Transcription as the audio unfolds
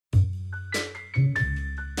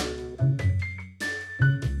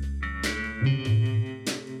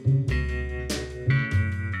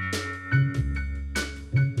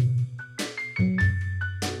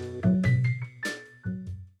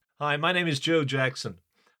Hi, my name is Joe Jackson.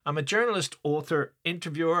 I'm a journalist, author,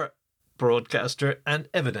 interviewer, broadcaster, and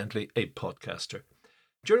evidently a podcaster.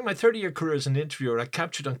 During my 30-year career as an interviewer, I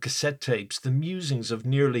captured on cassette tapes the musings of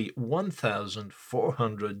nearly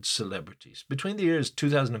 1,400 celebrities. Between the years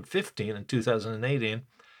 2015 and 2018,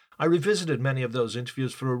 I revisited many of those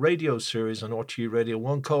interviews for a radio series on RTE Radio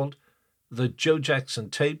 1 called The Joe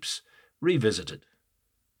Jackson Tapes Revisited.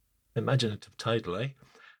 Imaginative title, eh?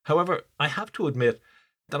 However, I have to admit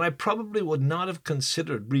that I probably would not have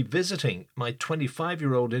considered revisiting my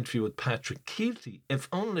 25-year-old interview with Patrick Kielty, if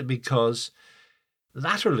only because,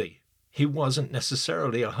 latterly, he wasn't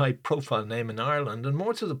necessarily a high-profile name in Ireland, and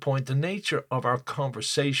more to the point, the nature of our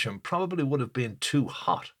conversation probably would have been too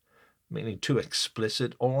hot, meaning too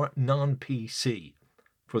explicit or non-PC,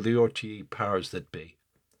 for the RTE powers that be.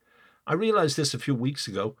 I realised this a few weeks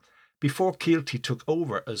ago, before Kielty took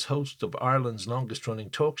over as host of Ireland's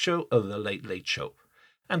longest-running talk show, The Late Late Show,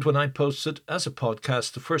 and when I posted as a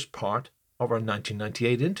podcast the first part of our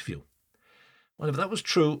 1998 interview. Well, if that was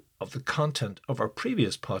true of the content of our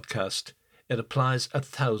previous podcast, it applies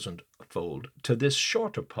 1,000-fold to this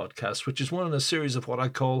shorter podcast, which is one in a series of what I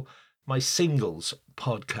call my singles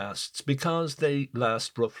podcasts, because they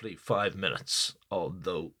last roughly 5 minutes,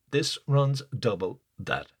 although this runs double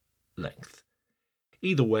that length.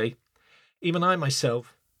 Either way, even I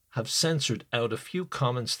myself have censored out a few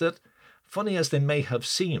comments that, funny as they may have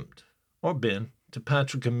seemed, or been, to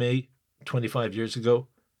Patrick and me 25 years ago,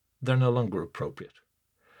 they're no longer appropriate.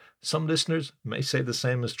 Some listeners may say the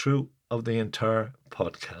same is true of the entire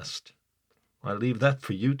podcast. I'll leave that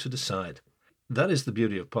for you to decide. That is the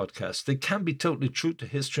beauty of podcasts. They can be totally true to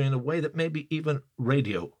history in a way that maybe even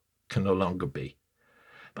radio can no longer be.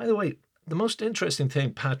 By the way, the most interesting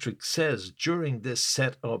thing Patrick says during this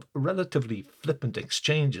set of relatively flippant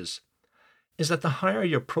exchanges is that the higher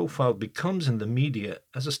your profile becomes in the media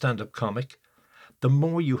as a stand-up comic, the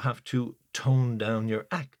more you have to tone down your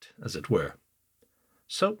act, as it were.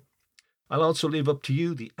 So, I'll also leave up to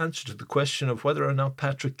you the answer to the question of whether or not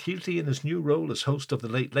Patrick Kielty, in his new role as host of The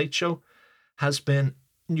Late Late Show, has been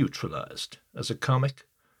neutralised as a comic,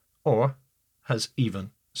 or has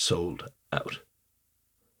even sold out.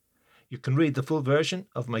 You can read the full version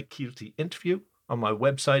of my Kielty interview on my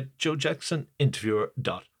website,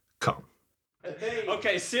 joejacksoninterviewer.com.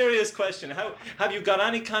 Okay, serious question. How have you got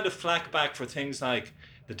any kind of flack back for things like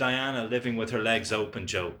the Diana living with her legs open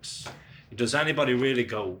jokes? Does anybody really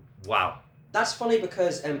go, wow? That's funny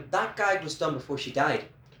because that gag was done before she died.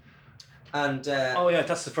 And oh yeah,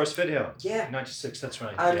 that's the first video. Yeah. 96, that's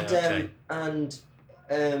right. And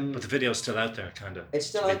but the video's still out there, kind of. It's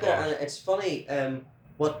still out there, and it's funny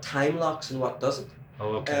what time locks and what doesn't.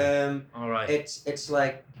 Oh, okay. All right. It's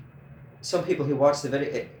like some people who watch the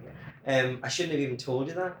video. I shouldn't have even told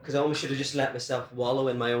you that, because I almost should have just let myself wallow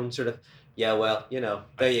in my own sort of, yeah, well,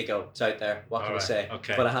 there you go, it's out there. What can I say?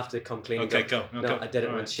 Okay. But I have to come clean. Okay, and go. No, I did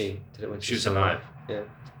it when she was alive. Yeah.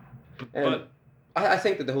 But I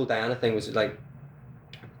think that the whole Diana thing was like,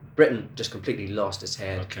 Britain just completely lost its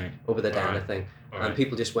head over the Diana thing, and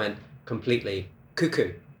people just went completely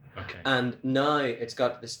cuckoo. Okay. And now it's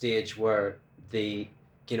got to the stage where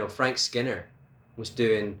Frank Skinner was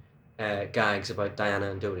doing gags about Diana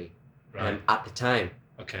and Dodie. Right. At the time.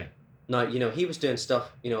 Okay. Now, he was doing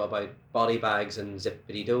stuff, about body bags and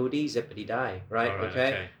zippity-dodie, zippity-die, right?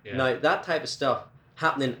 Okay. Yeah. Now, that type of stuff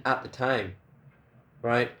happening at the time,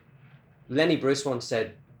 right? Lenny Bruce once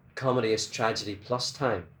said, comedy is tragedy plus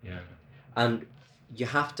time. Yeah. And you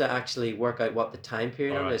have to actually work out what the time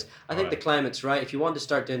period of it is. I think the climate's right. If you want to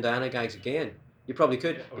start doing Diana gags again, you probably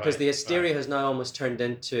could, because the hysteria has now almost turned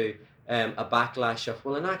into a backlash of,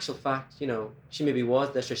 well, in actual fact, she maybe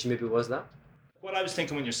was this or she maybe was that. What I was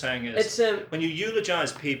thinking when you're saying is, when you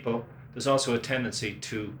eulogize people, there's also a tendency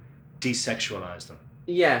to desexualize them.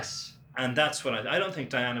 Yes. And that's what I don't think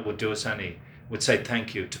Diana would say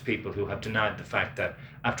thank you to people who have denied the fact that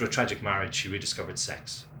after a tragic marriage she rediscovered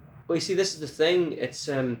sex. Well, you see, this is the thing. It's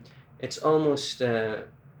almost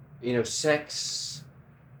sex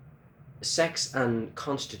and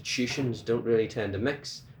constitutions don't really tend to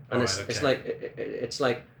mix. And it's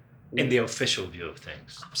like in the official view of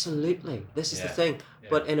things. Absolutely. This is the thing. Yeah.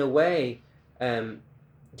 But in a way,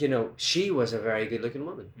 she was a very good-looking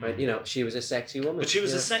woman, right? She was a sexy woman. But she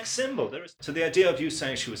was a sex symbol. So the idea of you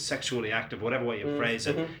saying she was sexually active, whatever way you phrase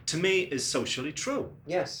it, to me is socially true.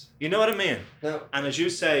 Yes. You know what I mean? No. And as you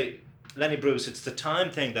say, Lenny Bruce, it's the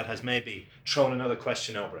time thing that has maybe thrown another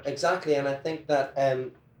question over it. Exactly, and I think that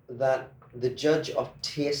that the judge of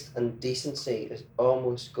taste and decency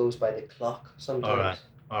almost goes by the clock sometimes.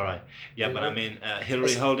 All right. Yeah, but I mean,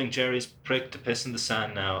 Hilary holding Gerry's prick to piss in the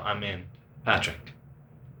sand now. I mean, Patrick.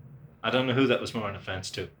 I don't know who that was more an offence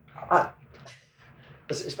to.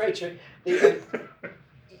 It's very true.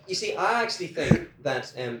 You see, I actually think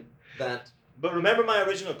that that. But remember my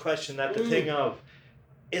original question, that the thing of,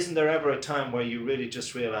 isn't there ever a time where you really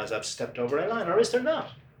just realise I've stepped over a line, or is there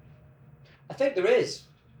not? I think there is,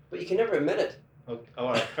 but you can never admit it. Oh, all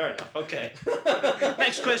right, fair enough. Okay.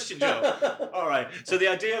 Next question, Joe. All right. So the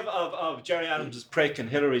idea of Gerry Adams' prick and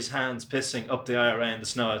Hilary's hands pissing up the IRA in the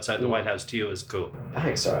snow outside the White House to you is cool. I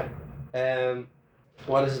think so.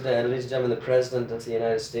 What is it, ladies and gentlemen, the President of the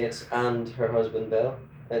United States and her husband Bill?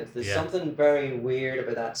 There's something very weird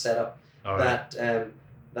about that setup.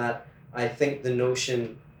 That I think the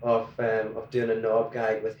notion of doing a knob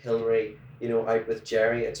gag with Hilary, out with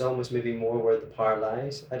Gerry, it's almost maybe more where the power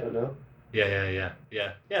lies. I don't know. Yeah.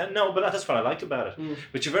 No, but that's what I like about it.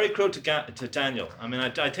 But you're very cruel to Daniel. I mean,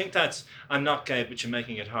 I think that's, I'm not gay, but you're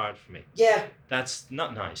making it hard for me. Yeah. That's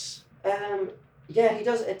not nice. Yeah, he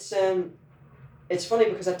does. It's funny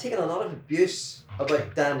because I've taken a lot of abuse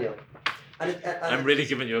about Daniel. And I'm really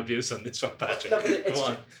giving you abuse on this one, Patrick. No, but it's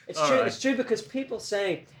true. Right. It's true because people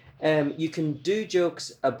say you can do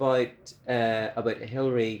jokes about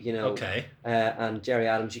Hilary, and Gerry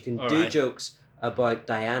Adams. You can do jokes about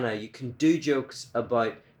Diana. You can do jokes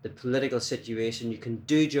about the political situation. You can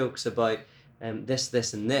do jokes about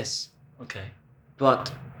this, and this. Okay.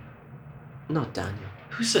 But not Daniel.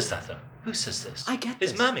 Who says that though? Who says this? I get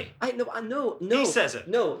his mammy. I know. He says it.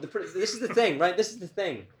 No, this is the thing, right? This is the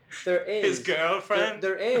thing. There is his girlfriend.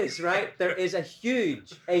 There is, right? There is a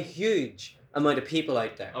huge amount of people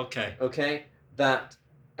out there. Okay. That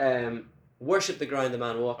worship the ground the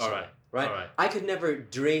man walks on. Right. All right. I could never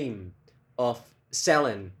dream of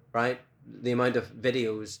selling, right, the amount of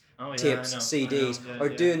videos, tapes, CDs, or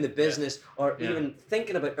doing the business, or even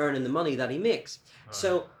thinking about earning the money that he makes.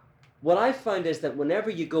 So what I find is that whenever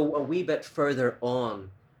you go a wee bit further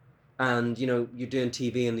on, and you're doing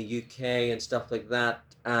TV in the UK and stuff like that,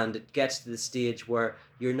 and it gets to the stage where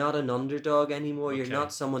you're not an underdog anymore, you're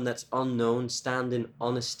not someone that's unknown, standing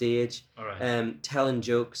on a stage, telling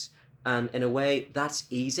jokes, and in a way that's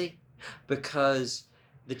easy, because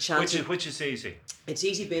the chance which is easy. It's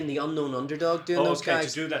easy being the unknown underdog doing those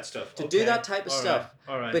guys. To do that stuff. To do that type of stuff.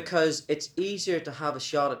 All right. Because it's easier to have a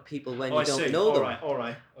shot at people when you don't know them. All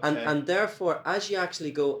right. Okay. And therefore, as you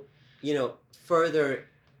actually go, further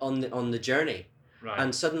on the journey,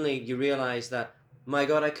 and suddenly you realise that, my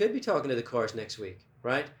God, I could be talking to the chorus next week,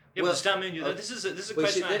 right? Yeah, but does that mean this is a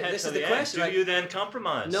question I had to the end. Do you then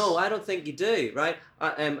compromise? No, I don't think you do, right?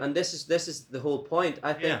 And this is the whole point.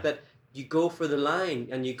 I think that you go for the line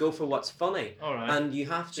and you go for what's funny. All right. And you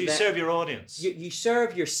have to. So you serve your audience. You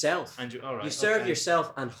serve yourself. And you serve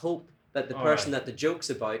yourself and hope that the person that the joke's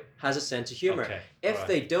about has a sense of humour. Okay. If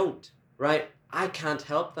they don't, right, I can't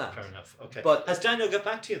help that. Fair enough. Okay. But has Daniel got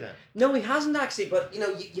back to you then? No, he hasn't actually. But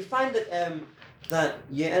you find that that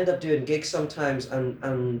you end up doing gigs sometimes,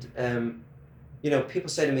 and people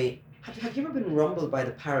say to me, "Have you ever been rumbled by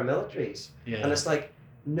the paramilitaries?" Yeah. And it's like,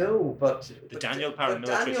 no, but the Daniel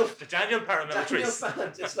paramilitaries. The Daniel paramilitaries. Daniel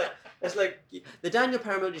fans, it's like the Daniel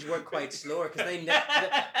paramilitaries work quite slower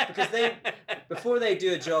because they before they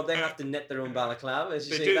do a job they have to knit their own balaclavas.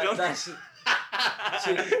 You see,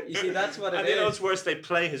 that's what it is. And it's worse, they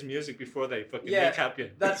play his music before they fucking kneecap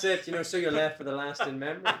you. That's it, so you're left for the last in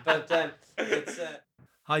memory. But it's...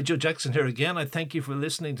 Hi, Joe Jackson here again. I thank you for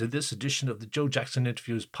listening to this edition of the Joe Jackson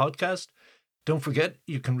Interviews podcast. Don't forget,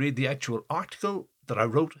 you can read the actual article that I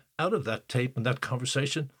wrote out of that tape and that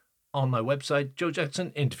conversation on my website,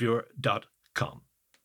 joejacksoninterviewer.com.